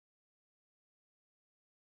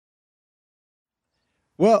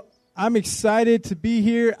Well, I'm excited to be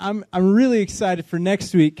here. I'm really excited for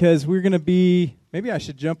next week because we're going to be, maybe I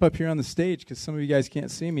should jump up here on the stage because some of you guys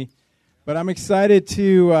can't see me. But I'm excited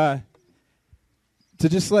to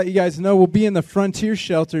just let you guys know we'll be in the Frontier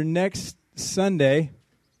Shelter next Sunday.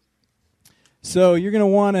 So you're going to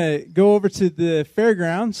want to go over to the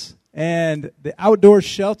fairgrounds and the outdoor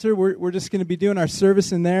shelter. We're just going to be doing our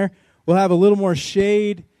service in there. We'll have a little more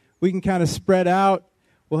shade. We can kind of spread out.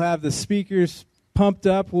 We'll have the speakers pumped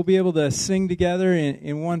up. We'll be able to sing together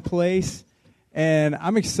in one place. And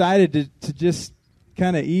I'm excited to just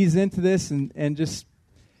kind of ease into this and just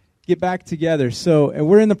get back together. So, and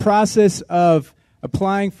we're in the process of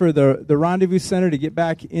applying for the Rendezvous Center to get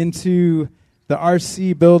back into the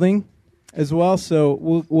RC building as well. So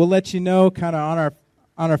we'll let you know kind of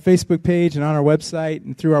on our Facebook page and on our website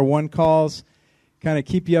and through our one calls, kind of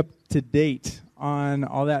keep you up to date on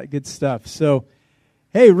all that good stuff. So,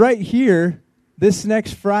 hey, right here, this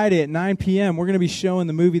next Friday at 9 p.m., we're going to be showing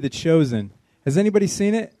the movie The Chosen. Has anybody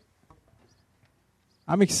seen it?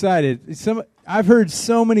 I'm excited. I've heard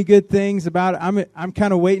so many good things about it. I'm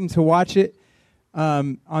kind of waiting to watch it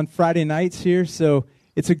on Friday nights here. So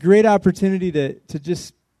it's a great opportunity to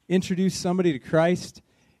just introduce somebody to Christ.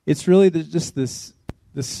 It's really just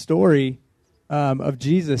the story of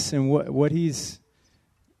Jesus and what he's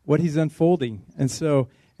unfolding. And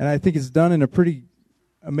I think it's done in a pretty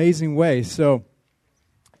amazing way. So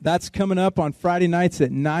that's coming up on Friday nights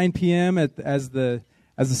at 9 p.m. as the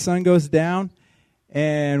sun goes down.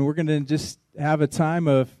 And we're going to just have a time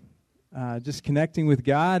of just connecting with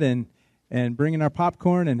God and bringing our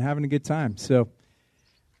popcorn and having a good time. So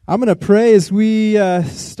I'm going to pray as we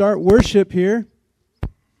start worship here.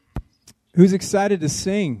 Who's excited to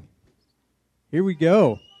sing? Here we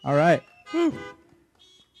go. All right. Woo.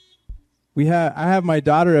 I have my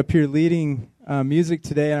daughter up here leading music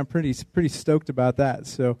today, and I'm pretty stoked about that.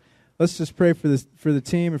 So let's just pray for the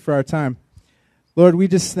team and for our time. Lord, we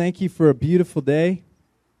just thank you for a beautiful day.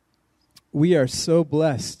 We are so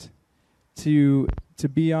blessed to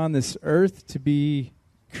be on this earth, to be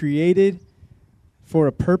created for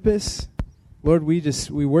a purpose. Lord, we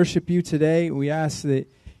worship you today. We ask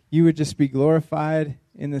that you would just be glorified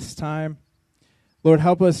in this time. Lord,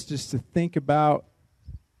 help us just to think about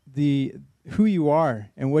who you are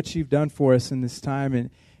and what you've done for us in this time, and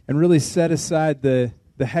really set aside the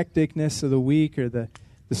hecticness of the week or the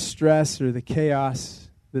stress or the chaos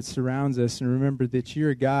that surrounds us, and remember that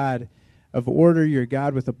you're a God of order, you're a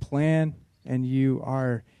God with a plan, and you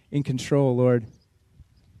are in control, Lord.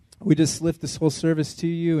 We just lift this whole service to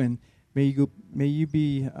you, and may you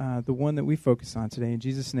be the one that we focus on today. In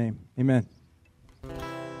Jesus' name, amen.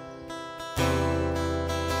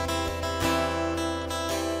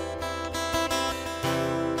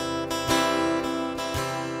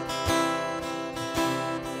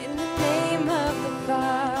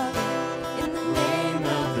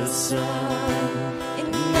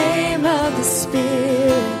 The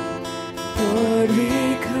Spirit, Lord,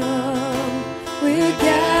 we come, we're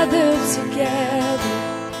gathered together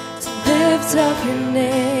to lift up your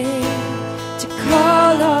name, to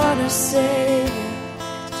call on our Savior,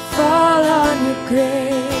 to fall on your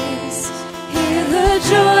grace. Hear the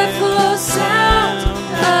joyful sound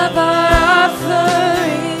of our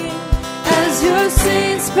offering as your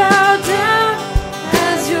saints bow down,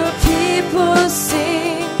 as your people sing.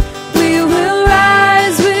 We will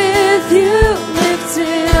rise with you,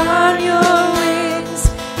 lifted on your wings,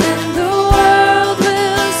 and the world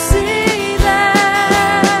will see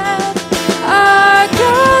that our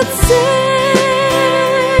God saves,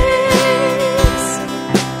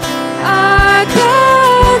 our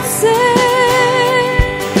God saves.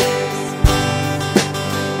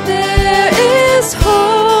 There is hope.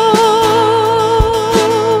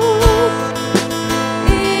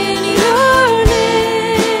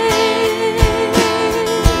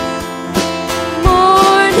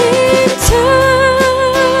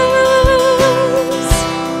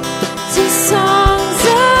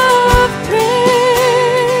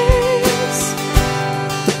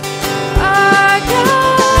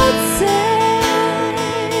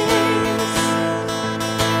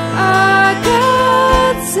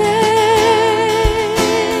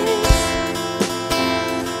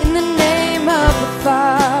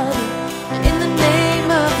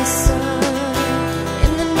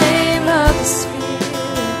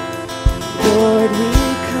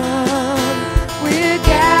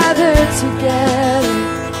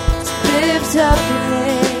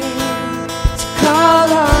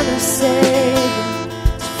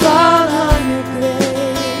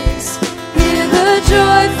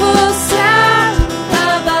 Joyful sound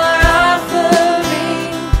of our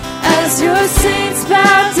offering as your saints bow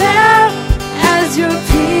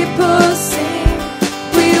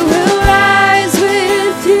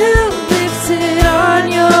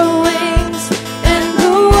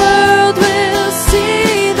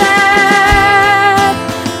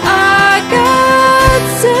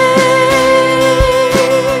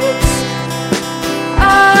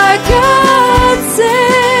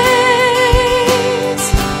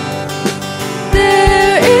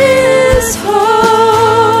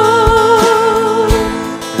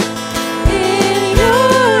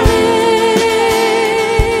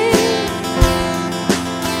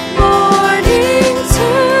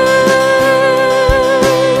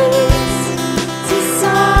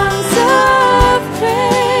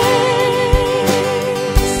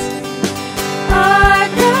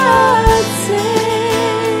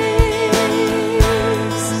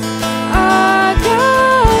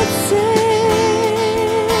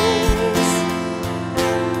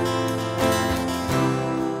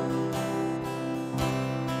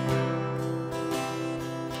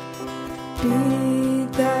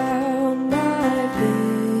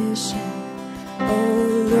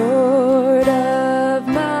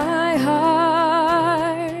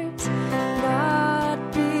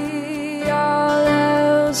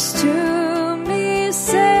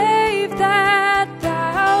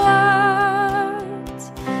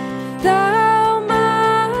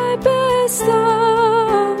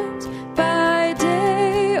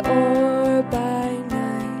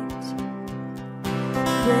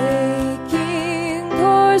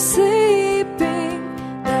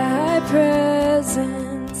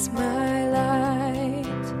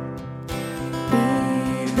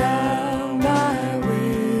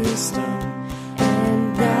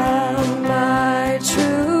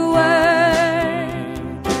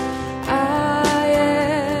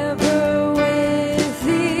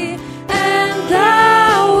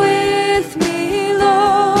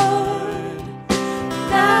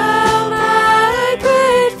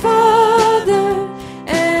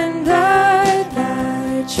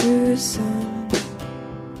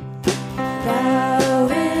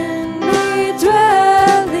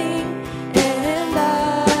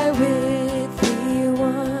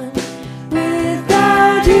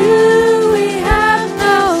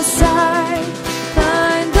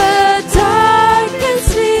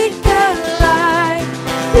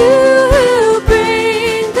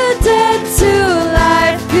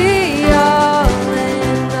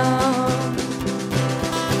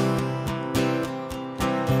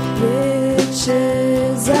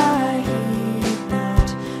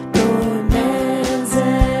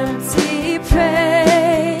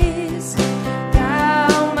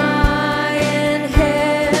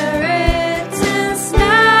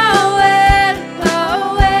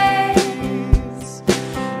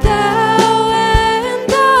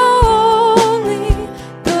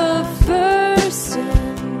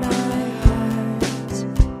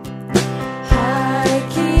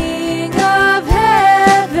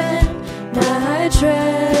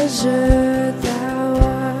treasure thou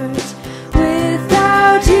art.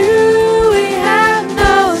 Without you we have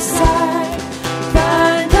no sight.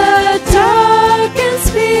 Find the dark and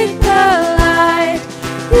speak the light.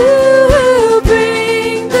 You who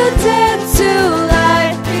bring the dead to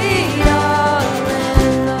life, be all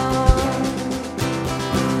in all.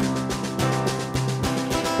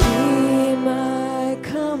 Be my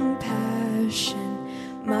compassion,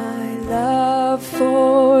 my love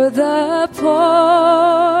for the poor.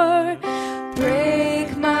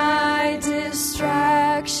 Break my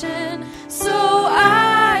distraction so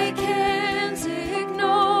I can't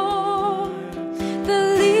ignore the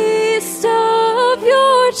least of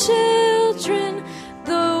your children,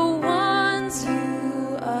 the ones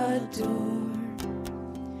you adore.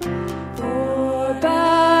 For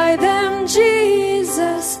by them,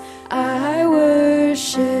 Jesus, I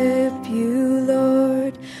worship you,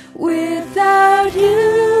 Lord. Without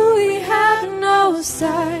you we have no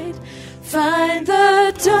sight. Find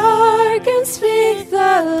the dark and speak the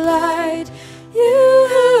light. You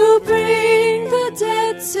who bring the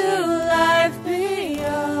dead to life, be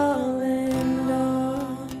all in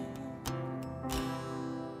all.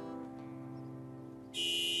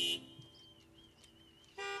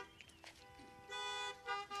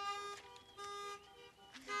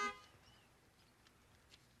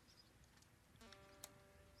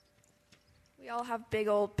 We all have big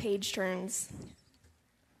old page turns.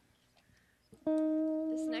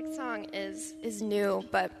 This next song is new,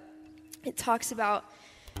 but it talks about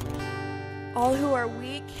all who are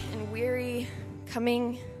weak and weary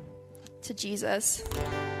coming to Jesus. It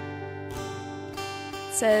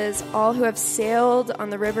says, all who have sailed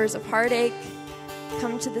on the rivers of heartache,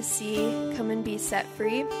 come to the sea, come and be set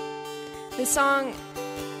free. This song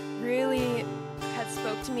really has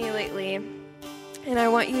spoke to me lately, and I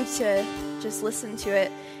want you to just listen to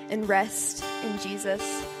it and rest in Jesus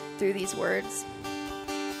through these words.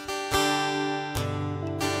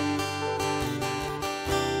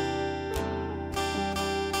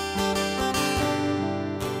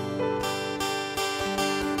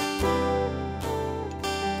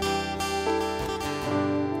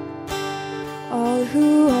 All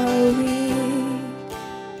who are weak,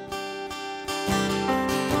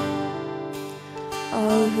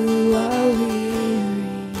 all who are weary,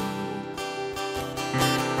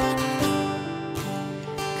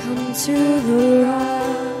 come to the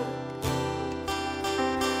rock,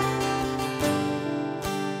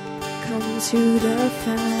 come to the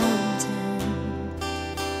fountain.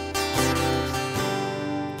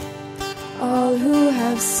 All who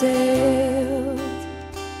have sailed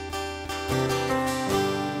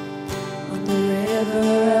on the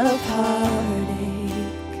river of heartache,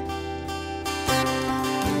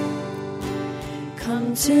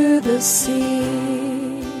 come to the sea.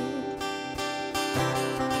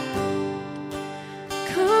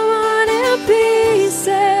 Come on and be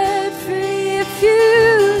set free. If you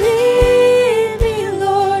lead me,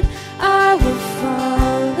 Lord, I will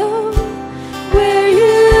follow. Where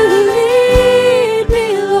you lead me,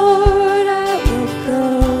 Lord, I will go.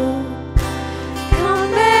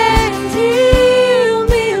 Come and heal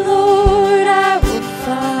me, Lord, I will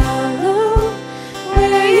follow.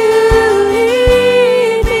 Where you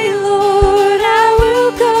lead me, Lord, I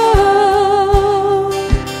will go.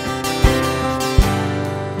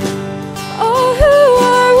 All who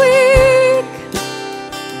are weak,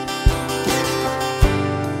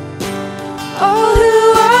 all who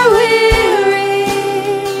are weary,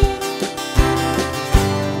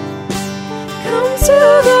 come to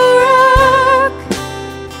the rock,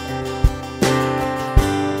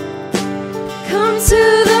 come to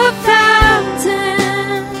the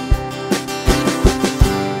fountain.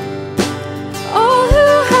 All who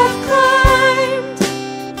have climbed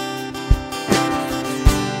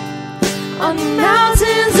on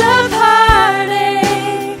mountains of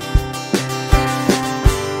heartache,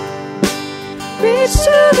 reach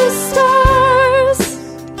to the stars.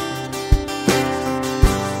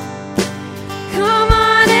 Come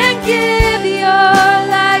on and give your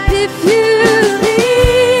life. If you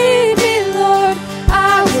lead me, Lord,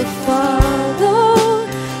 I will follow.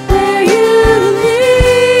 Where you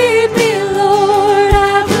lead me, Lord, I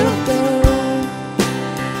will go.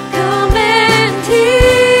 Come and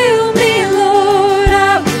heal me, Lord, I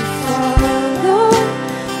will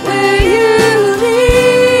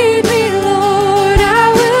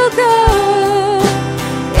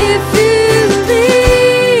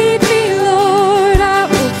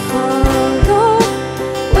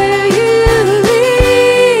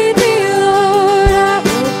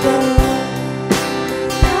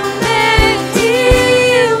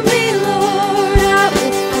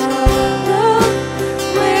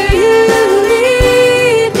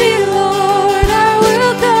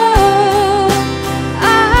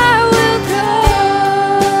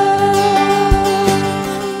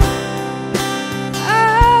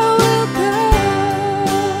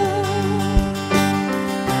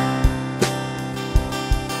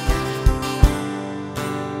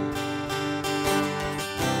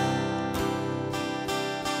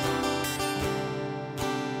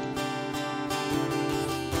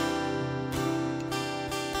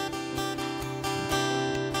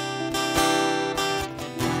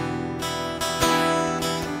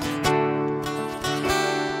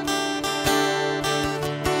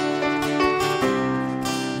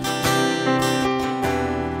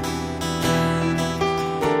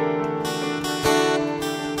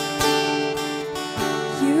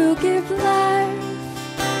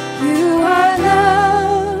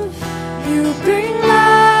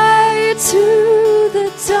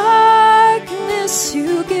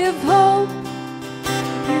hope.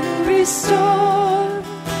 You restore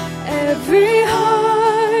every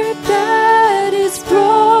heart that is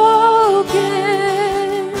broken.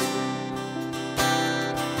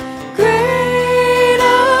 Great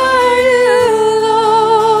are you,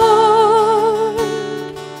 Lord.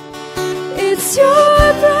 It's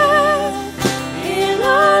your breath in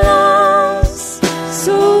our lungs,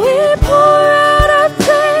 so we pour out our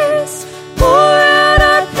praise, pour out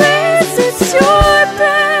our praise. It's your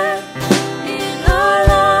breath in our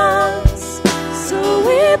lungs, so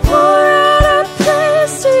we pour out our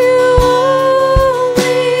praise to you only.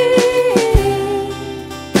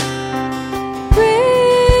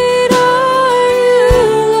 Great are you,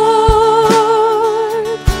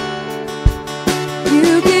 Lord.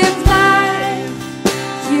 You give life,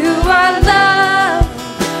 you are love,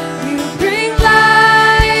 you bring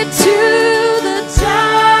light to the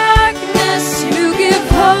darkness, you give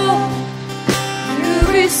hope, you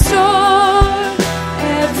restore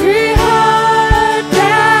every heart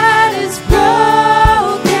that is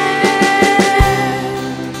broken.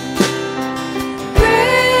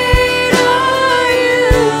 Great are you,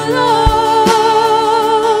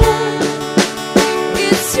 Lord.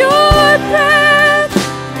 It's your breath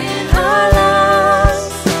in our lungs,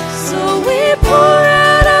 so we pour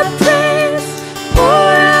out our praise, pour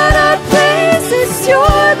out our praise. It's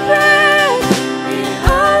your breath in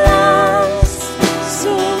our lungs,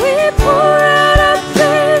 so we pour out our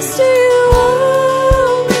praise to you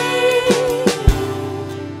only.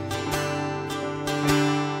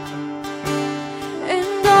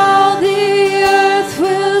 And all the earth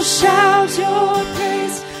will shout your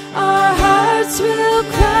praise. Our hearts will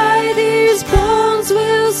cry, these bones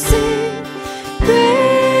will sing. Great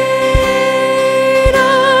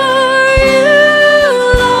are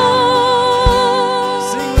you, Lord.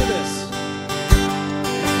 Sing with us.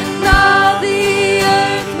 And all the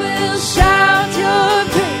earth will shout your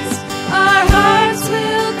praise. Our hearts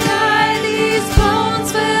will cry, these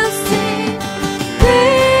bones will sing.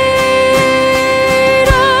 Great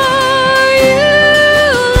are you,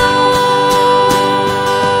 Lord.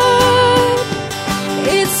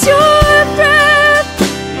 It's your breath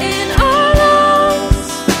in our lungs,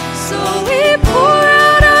 so we pour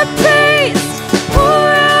out our praise, pour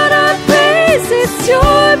out our praise. It's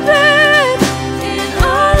your breath in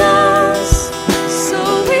our lungs, so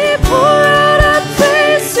we pour out our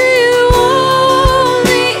praise to you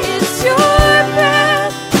only. It's your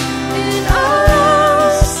breath in our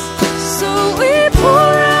lungs, so we pour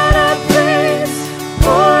out our praise,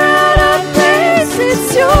 pour out our praise.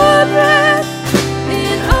 It's your breath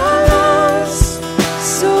in our lungs,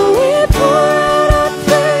 so we pour out our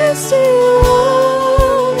praise to you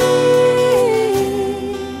only.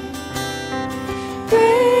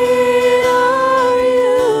 Great are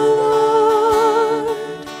you, Lord.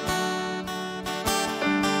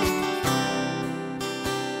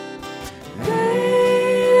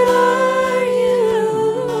 Great are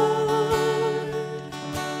you, Lord.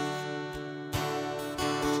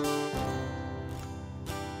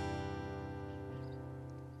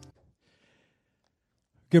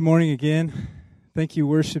 Good morning again. Thank you,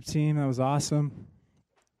 worship team. That was awesome.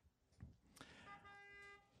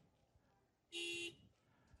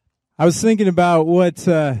 I was thinking about what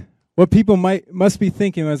people must be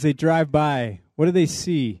thinking as they drive by. What do they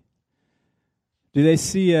see? Do they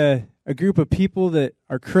see a group of people that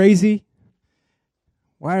are crazy?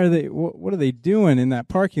 Why are they? What are they doing in that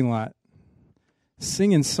parking lot?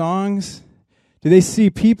 Singing songs? Do they see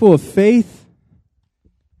people of faith?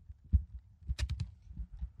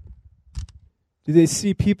 Do they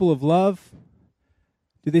see people of love?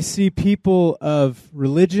 Do they see people of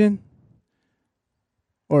religion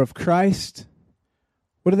or of Christ?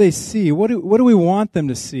 What do they see? What do we want them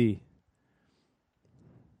to see?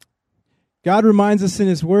 God reminds us in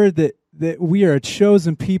His Word that we are a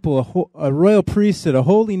chosen people, a royal priesthood, a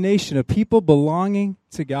holy nation, a people belonging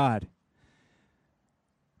to God.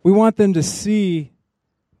 We want them to see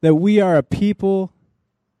that we are a people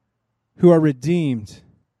who are redeemed,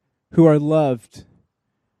 who are loved,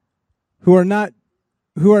 who are not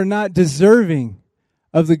deserving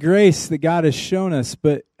of the grace that God has shown us,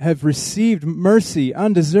 but have received mercy,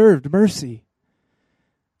 undeserved mercy.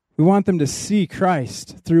 We want them to see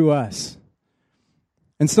Christ through us.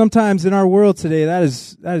 And sometimes in our world today, that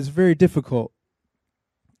is very difficult,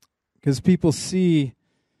 because people see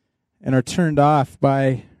and are turned off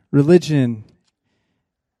by religion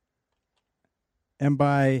and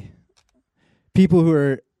by people who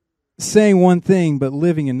are saying one thing but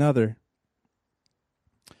living another.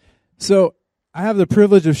 So I have the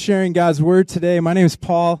privilege of sharing God's Word today. My name is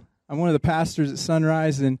Paul. I'm one of the pastors at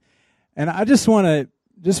Sunrise, and I just want to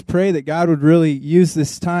just pray that God would really use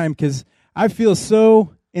this time, because I feel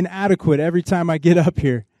so inadequate every time I get up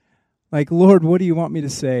here. Like, Lord, what do you want me to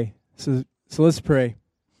say? So let's pray.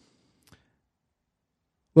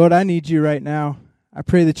 Lord, I need you right now. I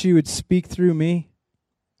pray that you would speak through me.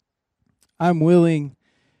 I'm willing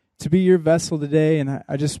to be your vessel today, and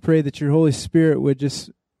I just pray that your Holy Spirit would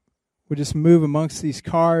just move amongst these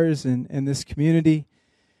cars and this community,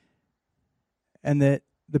 and that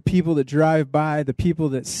the people that drive by, the people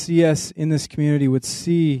that see us in this community would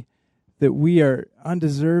see that we are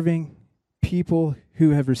undeserving people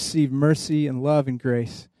who have received mercy and love and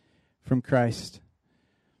grace from Christ.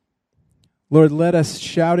 Lord, let us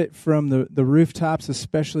shout it from the rooftops,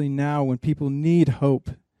 especially now when people need hope.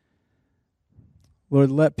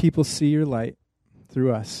 Lord, let people see your light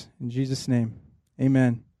through us. In Jesus' name,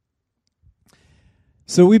 amen.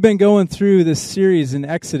 So we've been going through this series in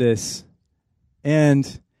Exodus,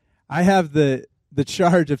 and I have the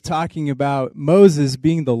charge of talking about Moses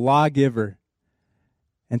being the lawgiver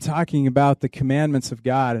and talking about the commandments of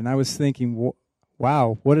God. And I was thinking,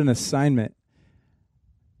 wow, what an assignment.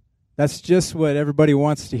 That's just what everybody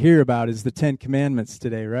wants to hear about, is the 10 Commandments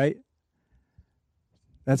today, right?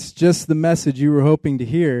 That's just the message you were hoping to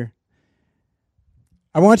hear.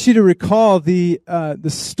 I want you to recall the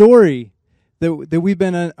story that we've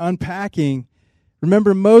been unpacking.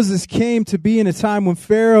 Remember, Moses came to be in a time when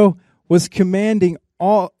Pharaoh was commanding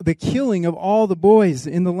all the killing of all the boys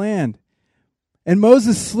in the land. And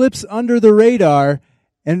Moses slips under the radar,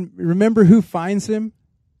 and remember who finds him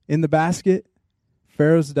in the basket?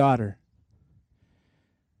 Pharaoh's daughter.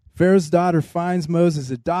 Pharaoh's daughter finds Moses,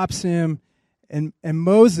 adopts him, and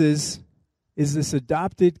Moses is this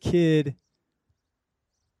adopted kid,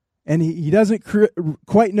 and he doesn't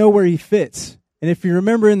quite know where he fits. And if you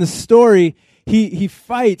remember in the story, he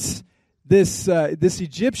fights this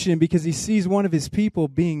Egyptian because he sees one of his people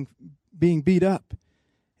being beat up,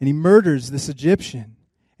 and he murders this Egyptian.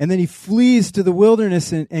 And then he flees to the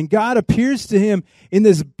wilderness, and God appears to him in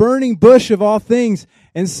this burning bush of all things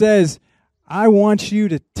and says, I want you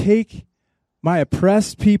to take my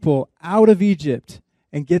oppressed people out of Egypt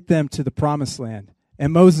and get them to the promised land.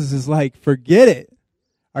 And Moses is like, forget it.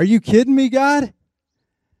 Are you kidding me, God?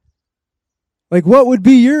 Like, what would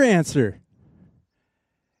be your answer?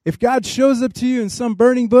 If God shows up to you in some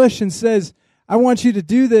burning bush and says, I want you to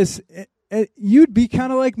do this, you'd be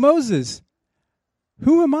kind of like Moses.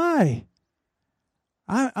 Who am I?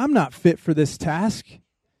 I'm not fit for this task.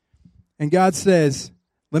 And God says,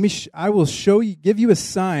 I will give you a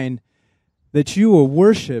sign that you will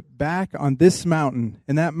worship back on this mountain.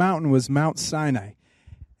 And that mountain was Mount Sinai.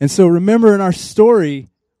 And so remember, in our story,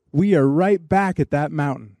 we are right back at that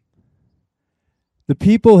mountain. The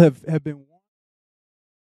people have been...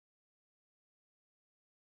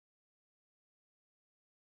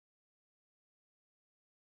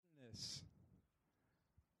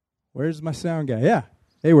 Where's my sound guy? Yeah.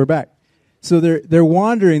 Hey, we're back. So they're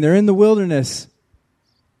wandering. They're in the wilderness.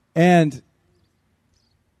 And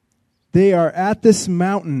they are at this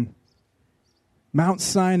mountain, Mount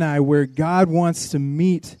Sinai, where God wants to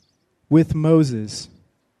meet with Moses.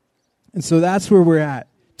 And so that's where we're at.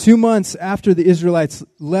 2 months after the Israelites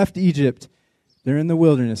left Egypt, they're in the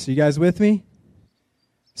wilderness. Are you guys with me?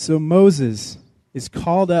 So Moses is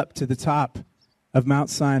called up to the top of Mount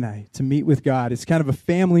Sinai to meet with God. It's kind of a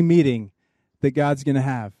family meeting that God's going to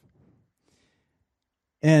have.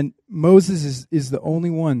 And Moses is the only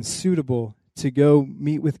one suitable to go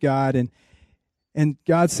meet with God. And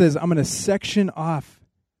God says, I'm going to section off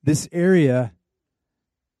this area,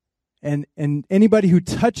 and anybody who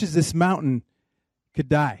touches this mountain could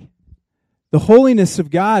die. The holiness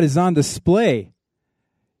of God is on display.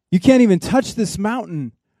 You can't even touch this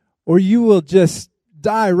mountain, or you will just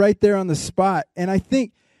die right there on the spot. And I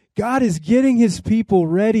think God is getting his people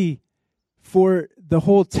ready for the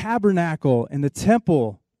whole tabernacle and the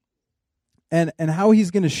temple, and how he's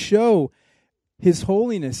going to show his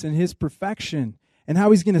holiness and his perfection, and how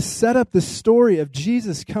he's going to set up the story of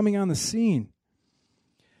Jesus coming on the scene.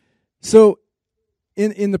 So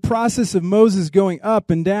in the process of Moses going up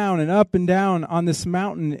and down on this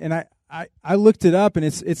mountain, and I looked it up, and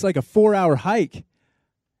it's like a 4-hour hike.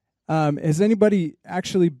 Has anybody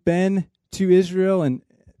actually been to Israel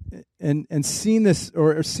and seen this,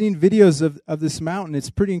 or seen videos of this mountain? It's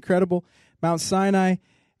pretty incredible, Mount Sinai,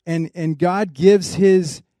 and God gives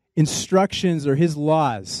his instructions, or his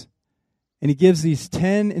laws, and he gives these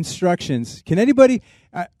 10 instructions. Can anybody,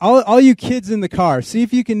 all you kids in the car, see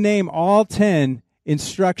if you can name all 10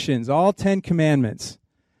 instructions, all 10 commandments.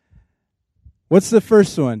 What's the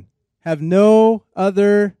first one? Have no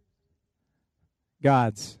other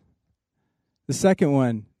gods. The second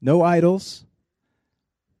one, no idols.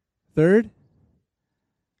 Third,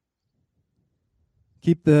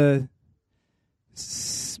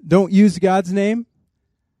 don't use God's name.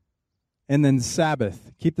 And then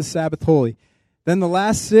Sabbath, keep the Sabbath holy. Then the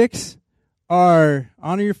last 6 are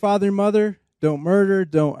honor your father and mother, don't murder,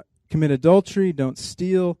 don't commit adultery, don't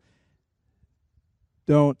steal,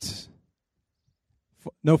 no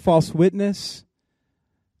false witness,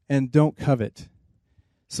 and don't covet.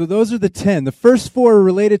 So those are the 10. The first 4 are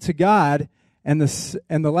related to God, and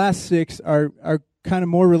the last 6 are kind of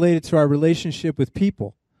more related to our relationship with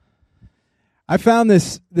people. I found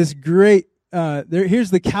this great.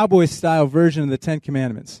 Here's the cowboy style version of the 10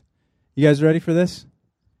 Commandments. You guys ready for this?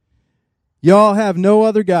 Y'all have no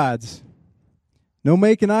other gods. No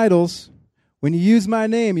making idols. When you use my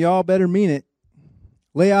name, y'all better mean it.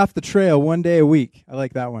 Lay off the trail 1 day a week. I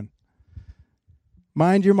like that one.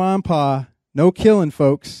 Mind your mom and pa. No killing,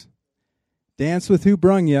 folks. Dance with who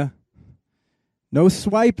brung ya. No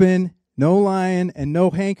swiping, no lying, and no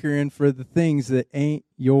hankering for the things that ain't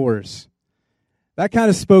yours. That kind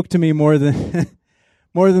of spoke to me more than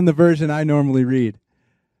the version I normally read.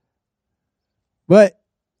 But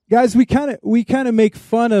guys, we kind of make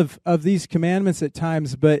fun of these commandments at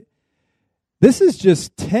times, but this is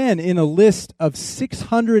just 10 in a list of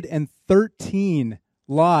 613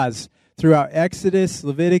 laws throughout Exodus,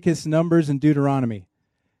 Leviticus, Numbers, and Deuteronomy.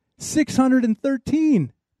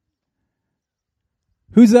 613.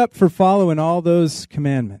 Who's up for following all those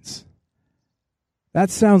commandments?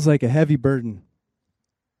 That sounds like a heavy burden.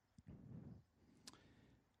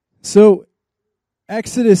 So,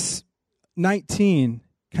 Exodus 19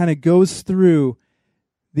 kind of goes through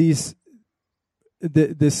this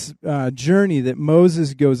journey that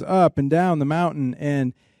Moses goes up and down the mountain,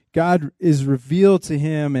 and God is revealed to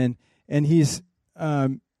him, and he's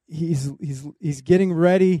getting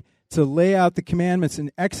ready to lay out the commandments.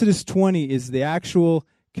 And Exodus 20 is the actual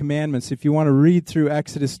commandments. If you want to read through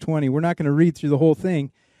Exodus 20, we're not going to read through the whole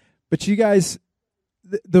thing, but you guys,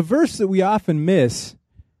 the verse that we often miss,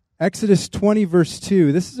 Exodus 20 verse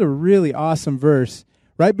 2, this is a really awesome verse.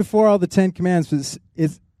 Right before all the 10 commandments,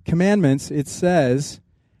 it says,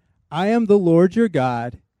 I am the Lord your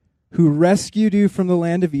God who rescued you from the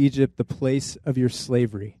land of Egypt, the place of your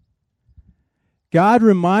slavery. God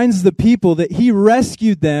reminds the people that he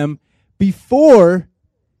rescued them before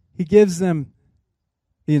he gives them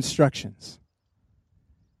the instructions.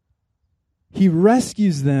 He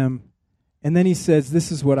rescues them, and then he says,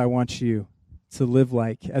 this is what I want you to live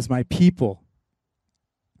like as my people.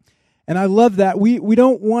 And I love that. We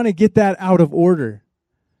don't want to get that out of order.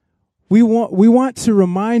 We want to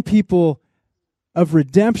remind people of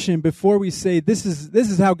redemption before we say this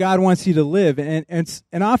is how God wants you to live. And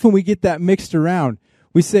often we get that mixed around.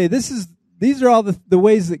 We say these are all the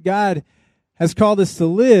ways that God has called us to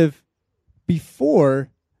live before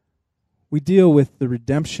we deal with the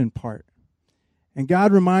redemption part. And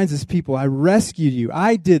God reminds his people, I rescued you.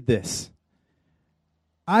 I did this.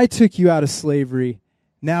 I took you out of slavery.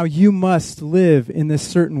 Now you must live in this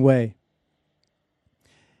certain way.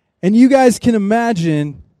 And you guys can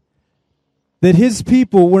imagine that his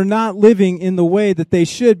people were not living in the way that they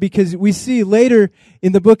should, because we see later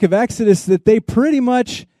in the book of Exodus that they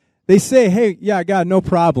say, hey, yeah, God, no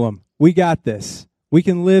problem. We got this. We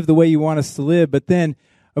can live the way you want us to live. But then,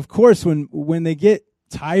 of course, when they get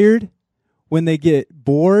tired, when they get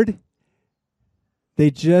bored,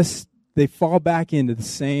 they fall back into the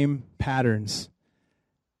same patterns.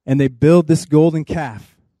 And they build this golden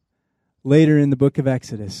calf later in the book of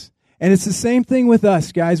Exodus. And it's the same thing with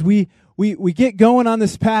us, guys. We get going on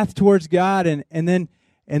this path towards God, and then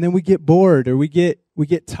we get bored, or we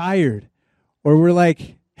get tired, or we're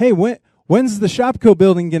like, hey, when's the Shopko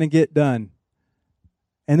building going to get done?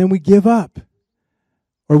 And then we give up.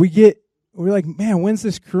 Or we're like, man, when's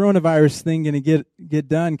this coronavirus thing going to get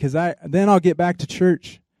done? Because then I'll get back to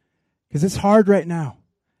church. Because it's hard right now.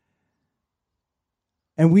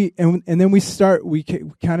 And then we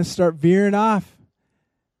kind of start veering off.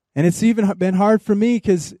 And it's even been hard for me,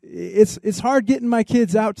 because it's hard getting my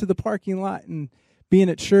kids out to the parking lot and being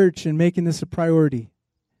at church and making this a priority.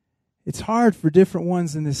 It's hard for different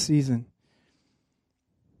ones in this season.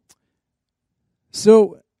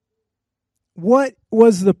 So, what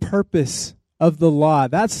was the purpose of the law?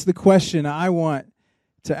 That's the question I want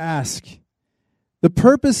to ask. The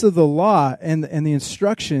purpose of the law and the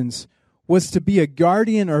instructions was to be a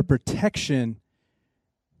guardian or protection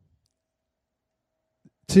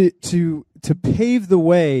to pave the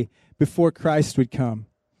way before Christ would come.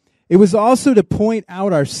 It was also to point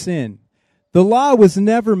out our sin. The law was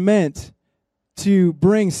never meant to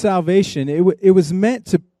bring salvation. It was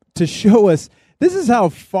meant to show us This is how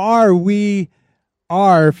far we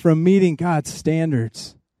are from meeting God's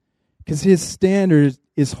standards, because his standard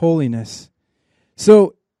is holiness.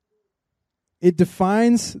 So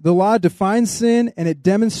the law defines sin, and it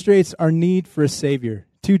demonstrates our need for a Savior.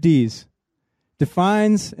 2 Ds.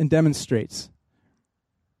 Defines and demonstrates.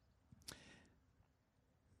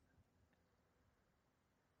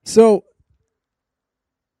 So,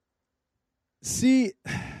 see,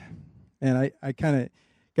 and I kind of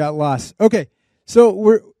got lost. Okay,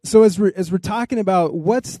 so as we're talking about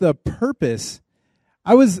what's the purpose,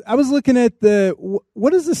 I was looking at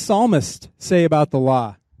what does the psalmist say about the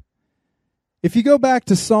law? If you go back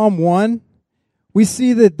to Psalm 1, we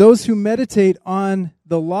see that those who meditate on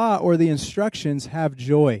the law or the instructions have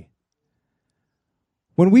joy.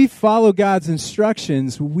 When we follow God's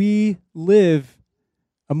instructions, we live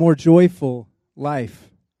a more joyful life.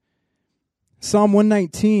 Psalm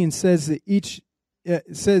 119 says that each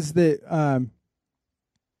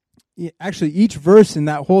verse in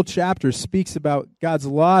that whole chapter speaks about God's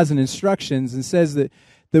laws and instructions, and says that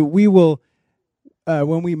we will,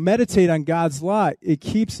 when we meditate on God's law, it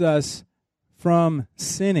keeps us from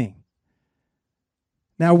sinning.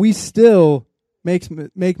 Now, we still make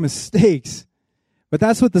mistakes, but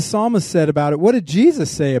that's what the psalmist said about it. What did Jesus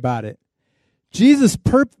say about it? Jesus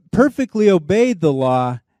perfectly obeyed the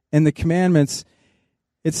law and the commandments.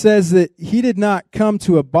 It says that he did not come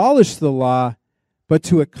to abolish the law, but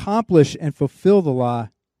to accomplish and fulfill the law,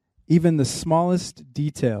 even the smallest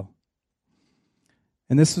detail.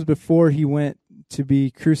 And this was before he went to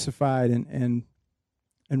be crucified and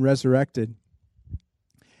resurrected.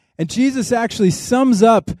 And Jesus actually sums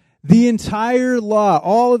up the entire law,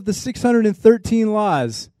 all of the 613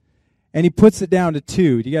 laws, and he puts it down to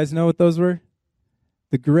 2. Do you guys know what those were?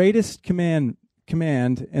 The greatest command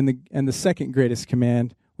and the second greatest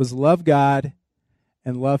command was love God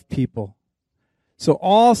and love people. So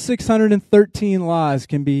all 613 laws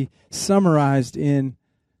can be summarized in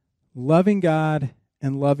loving God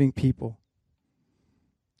and loving people.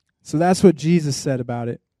 So that's what Jesus said about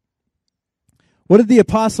it. What did the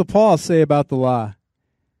Apostle Paul say about the law?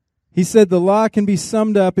 He said the law can be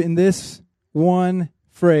summed up in this one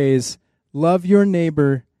phrase: love your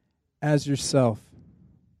neighbor as yourself.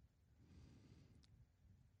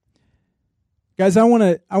 Guys, I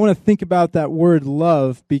want to think about that word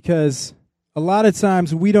love, because a lot of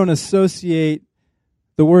times we don't associate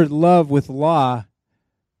the word love with law.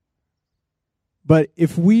 But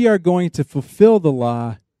if we are going to fulfill the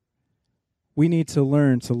law, we need to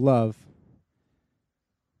learn to love.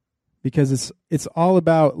 Because it's all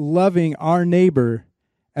about loving our neighbor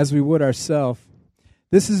as we would ourselves.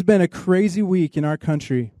 This has been a crazy week in our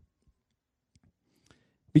country,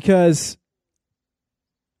 because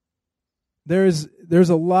there's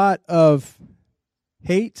a lot of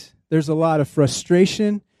hate, there's a lot of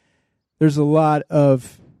frustration, there's a lot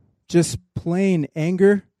of just plain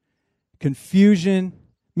anger, confusion,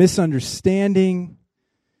 misunderstanding.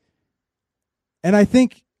 And I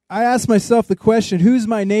asked myself the question, who's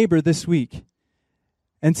my neighbor this week?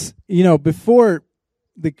 And before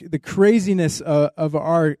the craziness of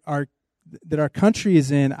our that our country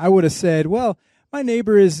is in, I would have said, well, my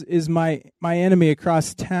neighbor is my enemy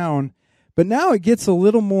across town. But now it gets a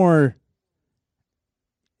little more,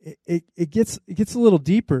 it gets a little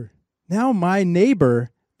deeper. Now my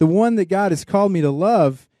neighbor, the one that God has called me to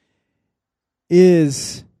love,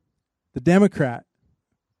 is the Democrat,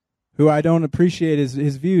 who I don't appreciate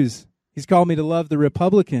his views. He's called me to love the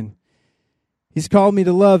Republican. He's called me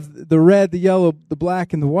to love the red, the yellow, the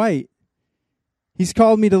black, and the white. He's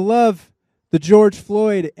called me to love the George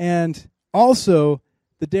Floyd and also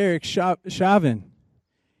the Derek Chauvin.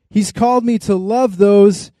 He's called me to love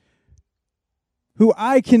those who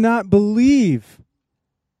I cannot believe.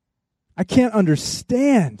 I can't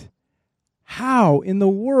understand. How in the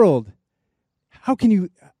world? How can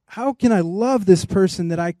I love this person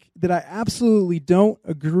that I absolutely don't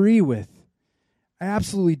agree with? I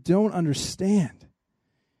absolutely don't understand.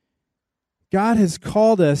 God has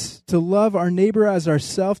called us to love our neighbor as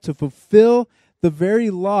ourselves, to fulfill the very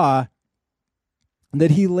law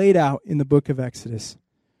that he laid out in the book of Exodus.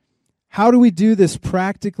 How do we do this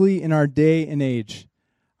practically in our day and age?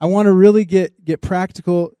 I want to really get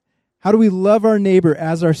practical. How do we love our neighbor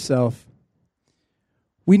as ourselves?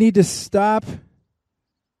 We need to stop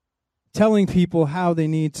telling people how they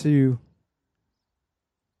need to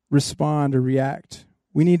respond or react.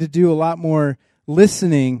 We need to do a lot more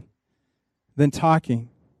listening than talking.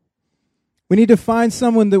 We need to find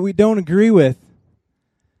someone that we don't agree with,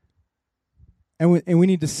 and we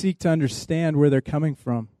need to seek to understand where they're coming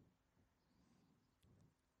from.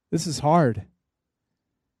 This is hard,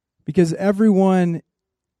 because everyone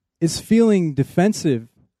is feeling defensive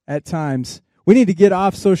at times. We need to get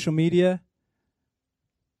off social media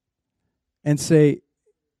and say,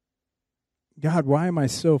 God, why am I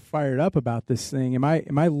so fired up about this thing? Am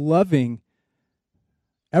I loving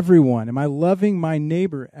everyone? Am I loving my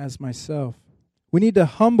neighbor as myself? We need to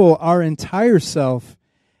humble our entire self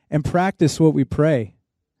and practice what we pray.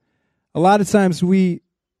 A lot of times we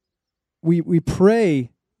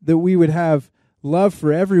pray that we would have love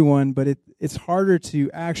for everyone, but it's harder to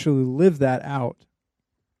actually live that out.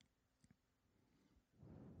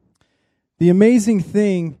 The amazing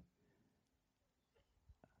thing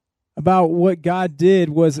about what God did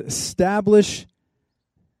was establish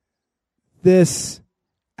this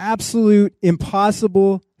absolute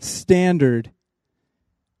impossible standard,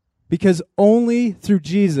 because only through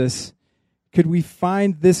Jesus could we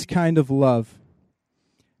find this kind of love.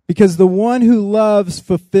 Because the one who loves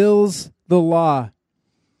fulfills the law.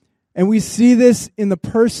 And we see this in the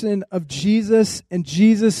person of Jesus and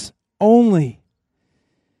Jesus only.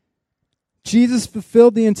 Jesus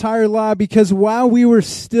fulfilled the entire law because while we were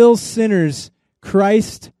still sinners,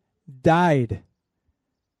 Christ died.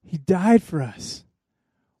 He died for us.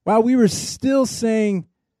 While we were still saying,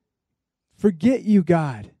 forget you,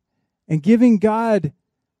 God, and giving God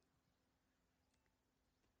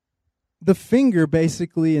the finger,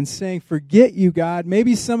 basically, and saying, forget you, God.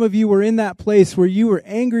 Maybe some of you were in that place where you were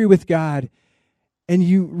angry with God and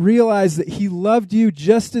you realized that He loved you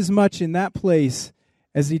just as much in that place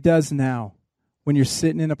as He does now when you're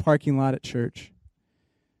sitting in a parking lot at church.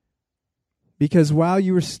 Because while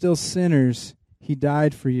you were still sinners, He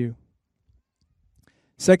died for you.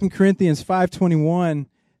 2 Corinthians 5:21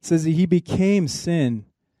 says that He became sin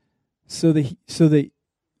so that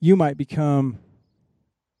you might become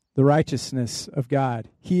the righteousness of God.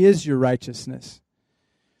 He is your righteousness.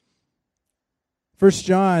 1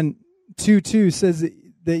 John 2:2 says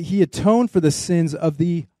that He atoned for the sins of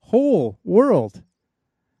the whole world.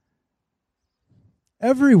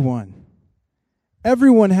 Everyone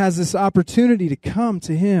has this opportunity to come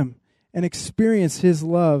to Him and experience His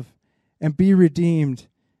love and be redeemed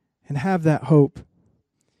and have that hope.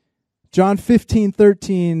 John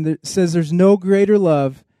 15:13 says there's no greater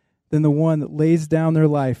love than the one that lays down their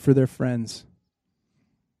life for their friends.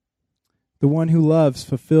 The one who loves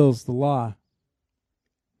fulfills the law.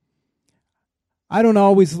 I don't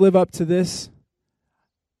always live up to this.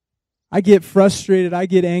 I get frustrated. I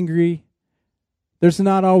get angry. There's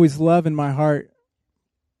not always love in my heart.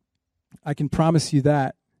 I can promise you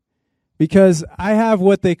that. Because I have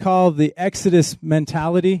what they call the Exodus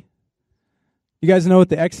mentality. You guys know what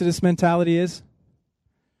the Exodus mentality is?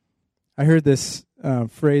 I heard this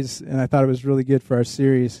phrase, and I thought it was really good for our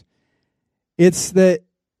series. It's that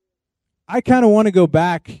I kind of want to go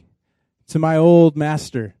back to my old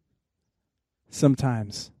master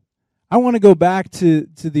sometimes. I want to go back to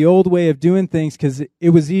the old way of doing things because it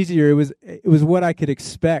was easier. It was what I could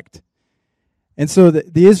expect. And so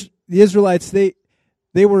the Israelites,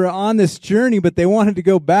 they were on this journey, but they wanted to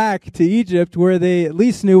go back to Egypt where they at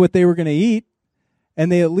least knew what they were going to eat,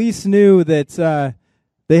 and they at least knew that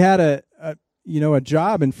they had a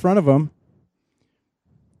job in front of them.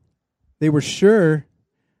 They were sure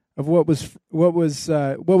of what was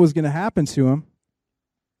going to happen to them,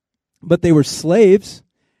 but they were slaves.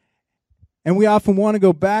 And we often want to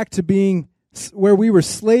go back to being where we were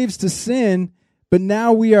slaves to sin, but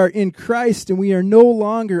now we are in Christ and we are no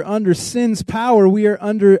longer under sin's power. We are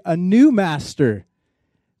under a new master.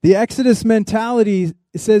 The Exodus mentality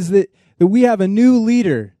says that we have a new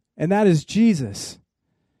leader, and that is Jesus.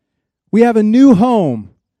 We have a new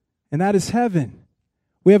home, and that is heaven.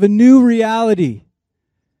 We have a new reality,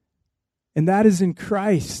 and that is in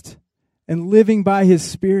Christ and living by His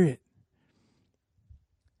Spirit.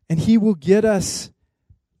 And He will get us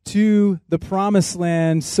to the promised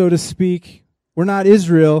land, so to speak. We're not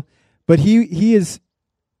Israel, but He is,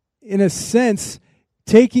 in a sense,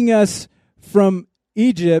 taking us from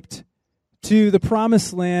Egypt to the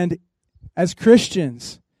promised land as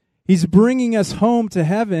Christians. He's bringing us home to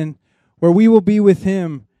heaven where we will be with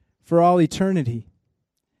Him for all eternity.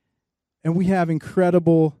 And we have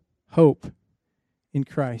incredible hope in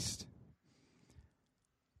Christ.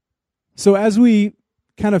 So as we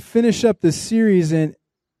kind of finish up this series, and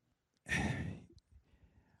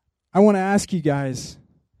I want to ask you guys,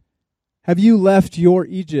 have you left your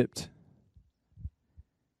Egypt?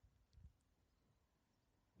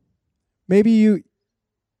 Maybe you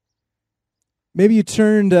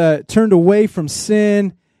turned away from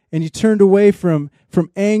sin, and you turned away from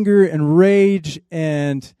anger and rage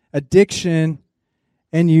and addiction,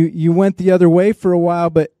 and you went the other way for a while,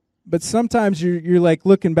 but but sometimes you're like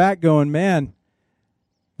looking back going, man,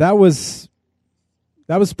 that was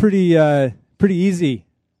pretty easy.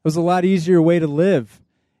 It was a lot easier way to live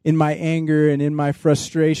in my anger and in my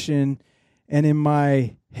frustration and in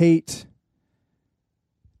my hate.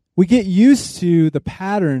 We get used to the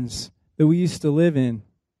patterns that we used to live in.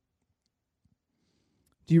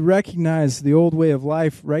 Do you recognize the old way of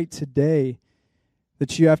life right today,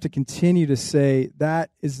 that you have to continue to say, that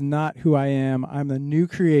is not who I am. I'm a new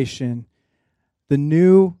creation. The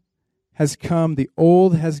new has come. The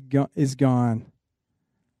old is gone.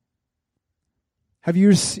 Have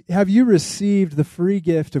you received the free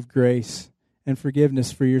gift of grace and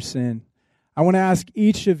forgiveness for your sin? I want to ask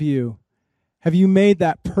each of you, have you made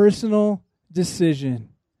that personal decision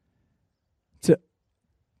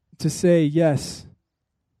to say, yes,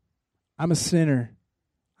 I'm a sinner.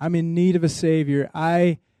 I'm in need of a Savior.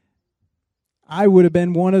 I would have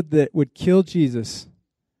been one that would kill Jesus,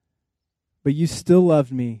 but you still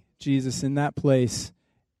loved me, Jesus, in that place,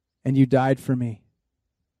 and you died for me.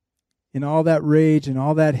 In all that rage and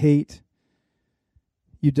all that hate,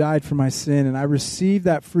 you died for my sin, and I received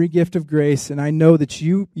that free gift of grace, and I know that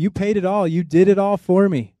you paid it all. You did it all for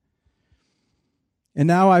me. And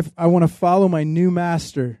now I want to follow my new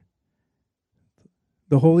master,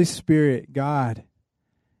 the Holy Spirit, God,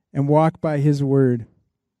 and walk by His word.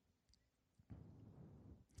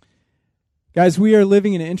 Guys, we are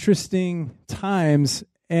living in interesting times,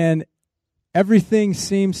 and everything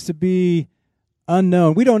seems to be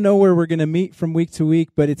unknown. We don't know where we're going to meet from week to week,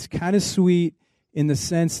 but it's kind of sweet in the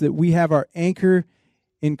sense that we have our anchor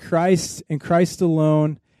in Christ and Christ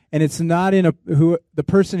alone, and it's not in the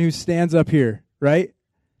person who stands up here, right?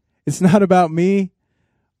 It's not about me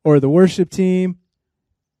or the worship team.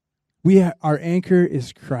 Our anchor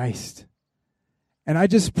is Christ. And I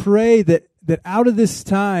just pray that out of this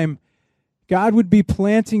time, God would be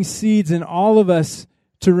planting seeds in all of us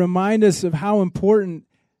to remind us of how important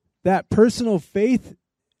that personal faith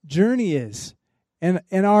journey is, and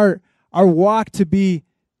our walk to be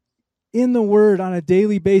in the Word on a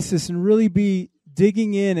daily basis and really be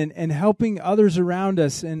digging in and helping others around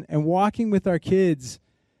us and walking with our kids,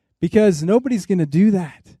 because nobody's going to do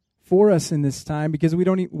that for us in this time, because we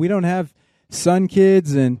don't have Sun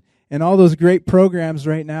Kids and all those great programs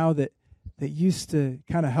right now that used to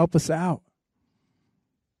kind of help us out.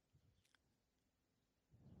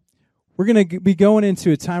 We're going to be going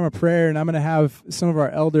into a time of prayer, and I'm going to have some of our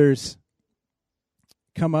elders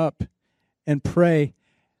come up and pray.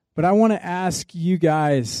 But I want to ask you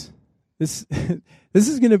guys, this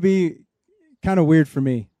is going to be kind of weird for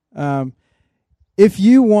me. If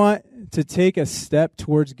you want to take a step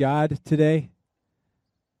towards God today,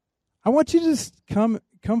 I want you to just come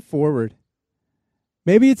forward.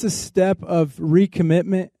 Maybe it's a step of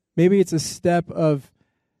recommitment. Maybe it's a step of,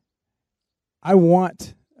 I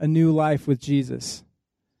want a new life with Jesus.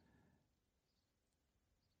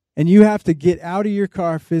 And you have to get out of your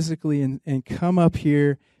car physically and come up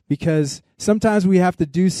here, because sometimes we have to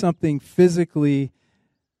do something physically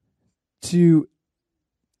to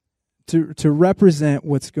represent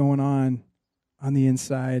what's going on the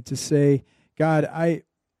inside, to say, God, I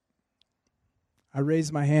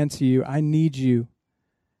raise my hand to you. I need you.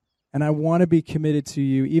 And I want to be committed to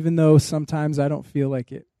you, even though sometimes I don't feel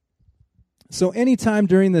like it. So anytime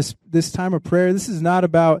during this time of prayer, this is not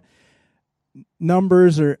about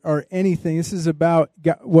numbers or anything. This is about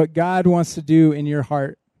what God wants to do in your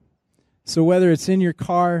heart. So whether it's in your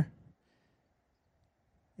car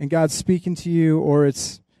and God's speaking to you, or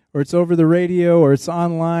it's over the radio, or it's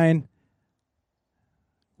online,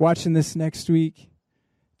 watching this next week,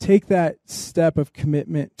 take that step of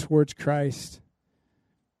commitment towards Christ.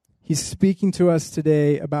 He's speaking to us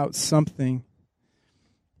today about something.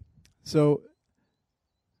 So,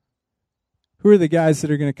 who are the guys that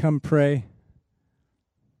are going to come pray?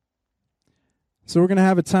 So we're going to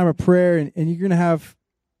have a time of prayer, and you're going to have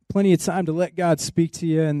plenty of time to let God speak to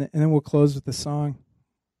you, and then we'll close with the song.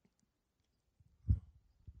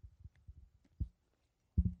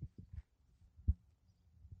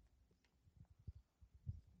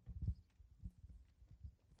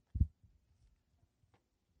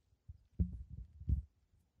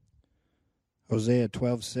 Hosea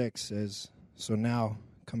 12:6 says, "So now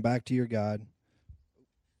come back to your God.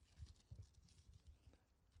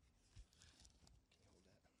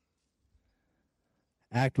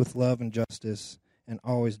 Act with love and justice, and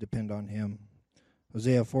always depend on Him."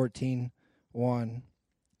 Hosea 14:1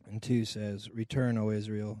 and 2 says, "Return, O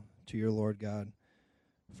Israel, to your Lord God,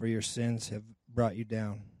 for your sins have brought you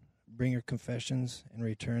down. Bring your confessions and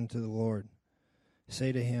return to the Lord.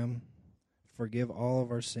 Say to Him, forgive all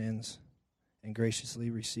of our sins and graciously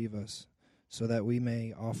receive us, so that we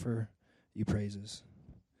may offer you praises.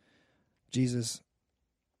 Jesus,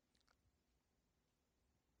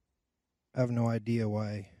 I have no idea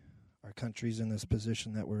why our country's in this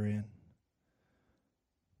position that we're in.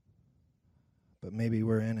 But maybe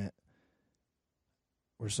we're in it.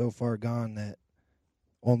 We're so far gone that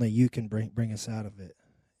only you can bring us out of it.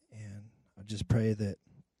 And I just pray that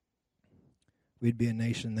we'd be a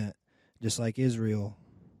nation that, just like Israel,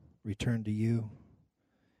 returned to you,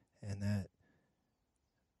 and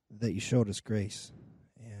that you showed us grace.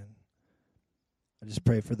 And I just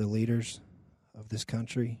pray for the leaders of this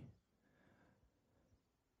country.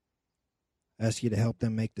 I ask you to help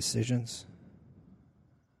them make decisions.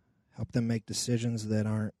 Help them make decisions that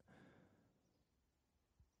aren't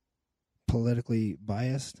politically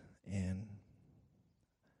biased, and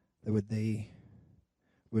that they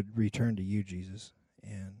would return to you, Jesus.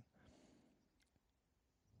 And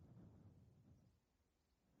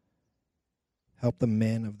help the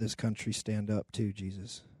men of this country stand up too,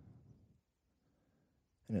 Jesus.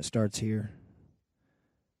 And it starts here.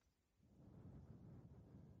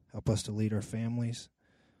 Help us to lead our families.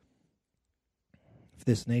 If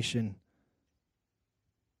this nation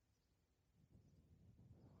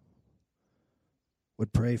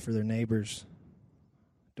would pray for their neighbors,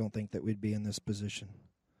 don't think that we'd be in this position.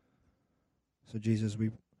 So Jesus, we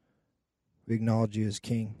acknowledge you as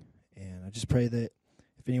King. And I just pray that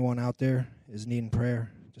if anyone out there is needing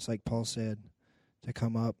prayer, just like Paul said, to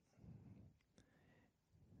come up.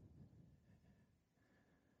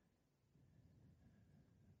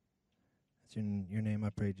 It's in your name I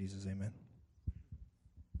pray, Jesus. Amen.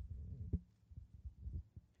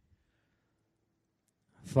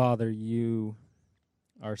 Father, you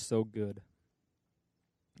are so good.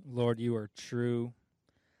 Lord, you are true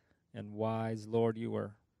and wise. Lord, you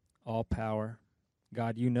are all power.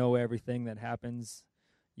 God, you know everything that happens.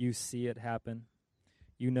 You see it happen.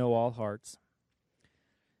 You know all hearts.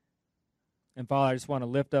 And Father, I just want to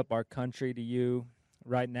lift up our country to you.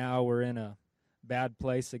 Right now, we're in a bad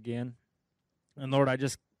place again. And Lord, I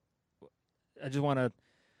just want to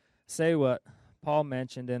say what Paul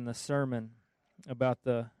mentioned in the sermon about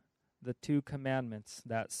the two commandments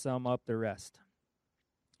that sum up the rest.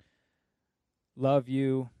 Love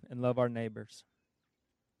you and love our neighbors.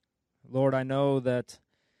 Lord, I know that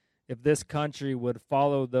if this country would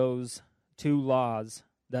follow those two laws,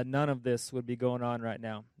 that none of this would be going on right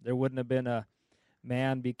now. There wouldn't have been a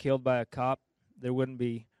man be killed by a cop. There wouldn't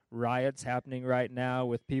be riots happening right now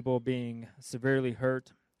with people being severely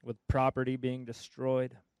hurt, with property being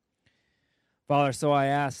destroyed. Father, so I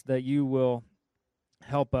ask that you will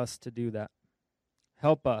help us to do that.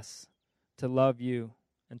 Help us to love you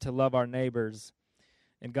and to love our neighbors.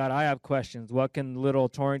 And God, I have questions. What can little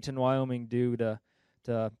Torrington, Wyoming do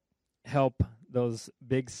to help those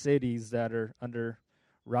big cities that are under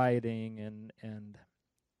rioting and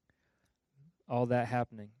all that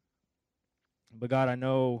happening? But God, I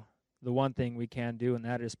know the one thing we can do, and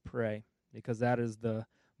that is pray, because that is the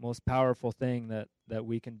most powerful thing that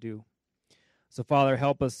we can do. So, Father,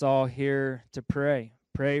 help us all here to pray.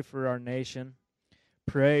 Pray for our nation.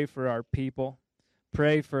 Pray for our people.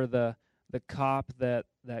 Pray for the cop that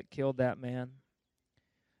killed that man.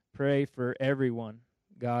 Pray for everyone,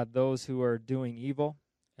 God, those who are doing evil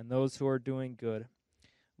and those who are doing good.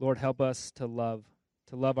 Lord, help us to love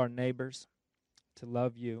our neighbors, to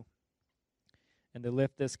love you, and to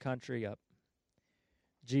lift this country up.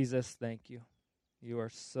 Jesus, thank you. You are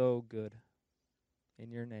so good.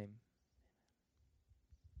 In your name.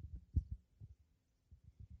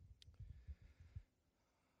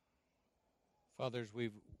 Fathers,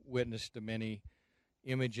 we've witnessed the many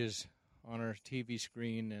images on our TV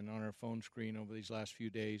screen and on our phone screen over these last few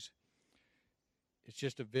days. It's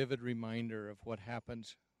just a vivid reminder of what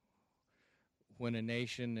happens when a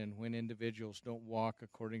nation and when individuals don't walk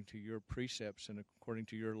according to your precepts and according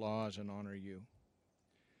to your laws and honor you.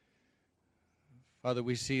 Father,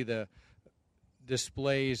 we see the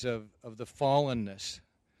displays of the fallenness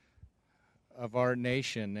of our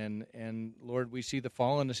nation, and Lord, we see the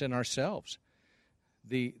fallenness in ourselves.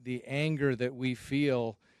 The anger that we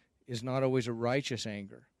feel is not always a righteous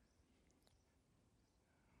anger.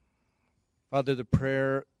 Father, the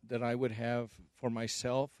prayer that I would have for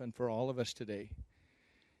myself and for all of us today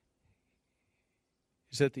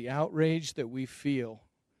is that the outrage that we feel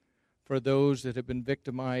for those that have been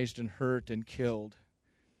victimized and hurt and killed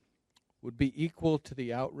would be equal to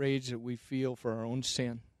the outrage that we feel for our own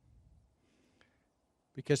sin.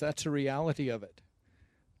 Because that's the reality of it.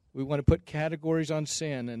 We want to put categories on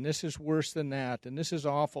sin, and this is worse than that, and this is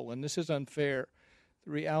awful, and this is unfair.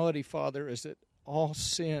 The reality, Father, is that all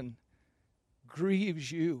sin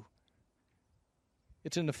grieves you.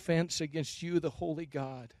 It's an offense against you, the holy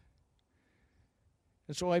God.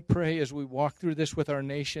 And so I pray as we walk through this with our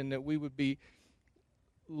nation that we would be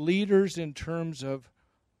leaders in terms of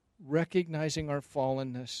recognizing our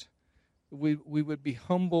fallenness. We would be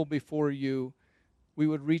humble before you. We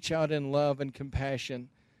would reach out in love and compassion.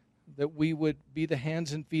 That we would be the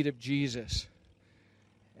hands and feet of Jesus.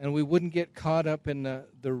 And we wouldn't get caught up in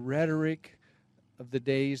the rhetoric of the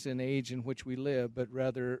days and age in which we live, but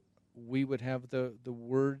rather we would have the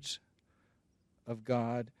words of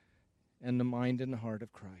God and the mind and the heart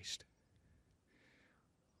of Christ.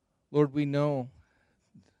 Lord, we know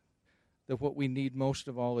that what we need most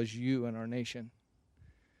of all is you in our nation.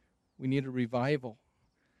 We need a revival.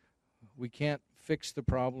 We can't fix the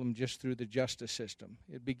problem just through the justice system.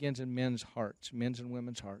 It begins in men's hearts, men's and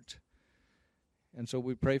women's hearts. And so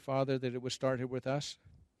we pray, Father, that it would start here with us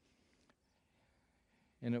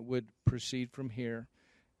and it would proceed from here,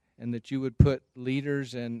 and that you would put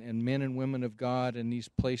leaders and men and women of God in these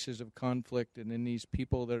places of conflict and in these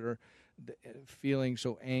people that are feeling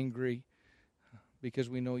so angry, because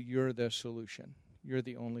we know you're the solution. You're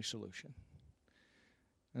the only solution.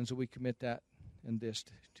 And so we commit that and this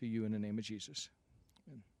to you in the name of Jesus.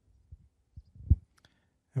 Amen.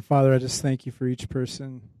 And Father, I just thank you for each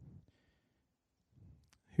person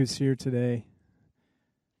who's here today.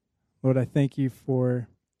 Lord, I thank you for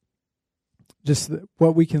just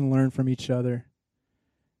what we can learn from each other.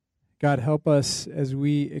 God, help us as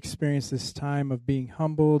we experience this time of being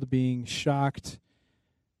humbled, being shocked,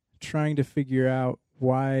 trying to figure out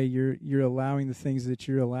why you're allowing the things that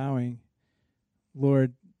you're allowing.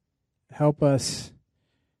 Lord, help us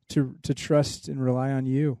to trust and rely on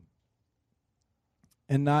you,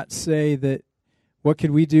 and not say that, what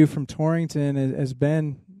could we do from Torrington, as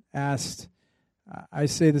Ben asked. I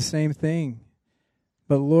say the same thing.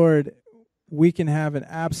 But Lord, we can have an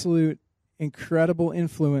absolute incredible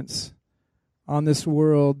influence on this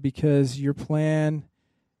world because your plan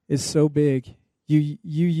is so big.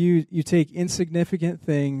 You take insignificant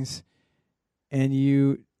things and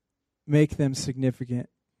you make them significant.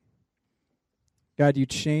 God, you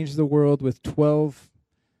changed the world with 12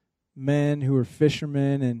 men who were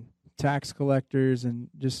fishermen and tax collectors and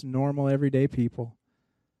just normal everyday people.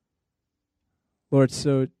 Lord,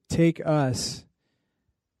 so take us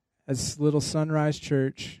as Little Sunrise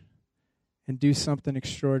Church and do something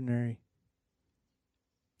extraordinary.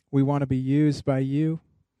 We want to be used by you.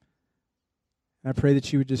 And I pray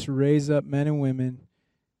that you would just raise up men and women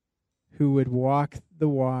who would walk the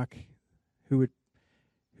walk, who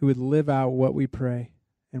would live out what we pray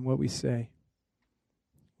and what we say.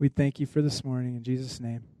 We thank you for this morning in Jesus'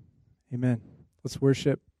 name. Amen. Let's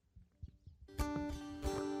worship.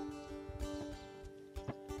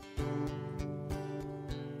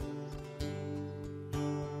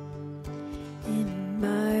 In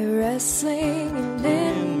my wrestling and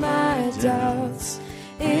in my doubts,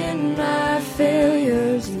 in my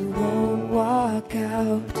failures, you won't walk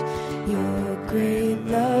out. Your great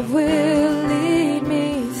love will lead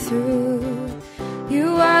me through.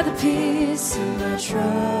 You are the peace in my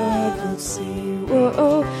troubled sea.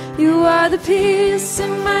 Whoa, you are the peace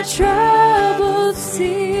in my troubled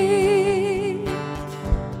sea.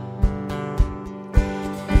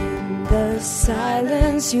 In the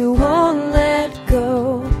silence, you won't let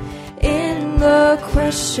go. In the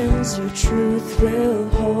questions, your truth will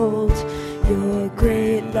hold. Your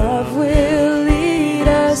great love will lead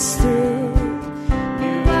us through.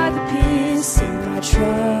 You are the peace in my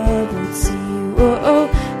troubled sea. Oh,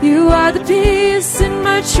 you are the peace in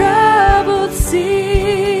my troubled sea.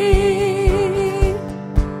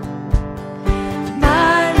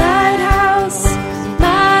 My lighthouse,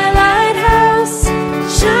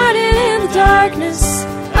 shining in the darkness,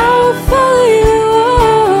 I will follow you.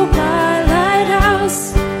 Oh, my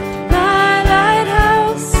lighthouse,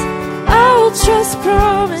 I will trust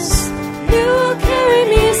promise. You will carry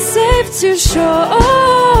me safe to shore.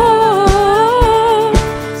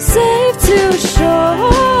 Safe to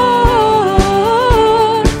shore,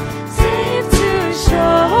 safe to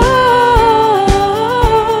shore,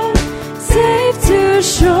 safe to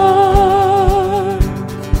shore.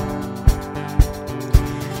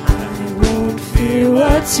 I won't fear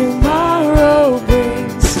what tomorrow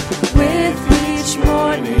brings. With each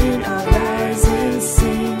morning I'll rise and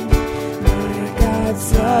sing. My God's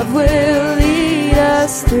love will lead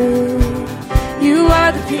us through. You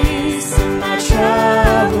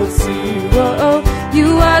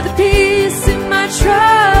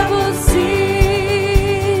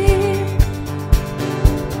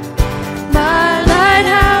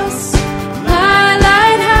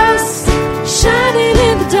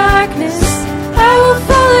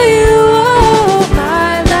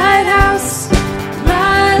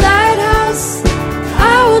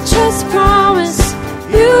trust, promise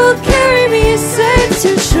you'll carry me safe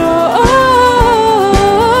to shore,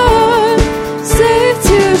 safe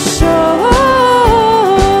to shore,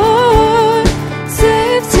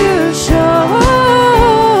 safe to shore,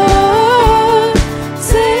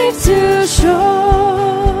 safe to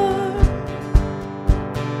shore.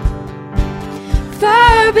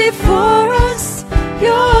 Fire before us,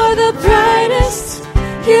 you're the brightest.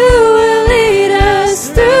 You will lead us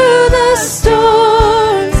through the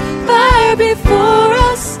storms. Fire before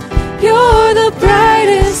us, you're the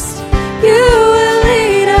brightest. You will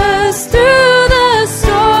lead us through the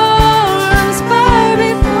storms. Fire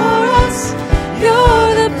before us,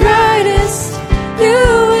 you're the brightest. You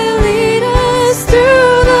will lead us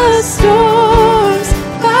through the storms.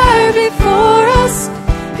 Fire before us,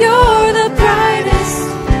 you're the brightest.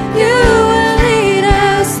 You will lead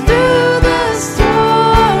us through the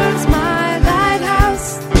storms. My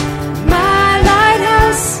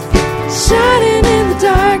lighthouse, shining in the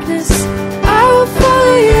darkness, I will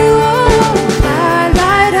follow you. Oh, my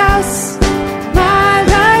lighthouse,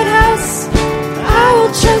 I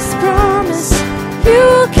will trust, promise you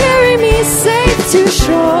will carry me safe to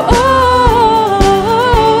shore,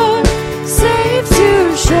 safe to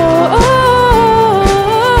shore,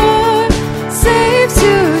 safe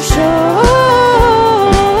to shore,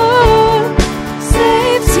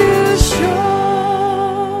 safe to shore.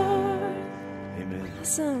 Amen.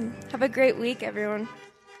 Awesome. Have a great week, everyone.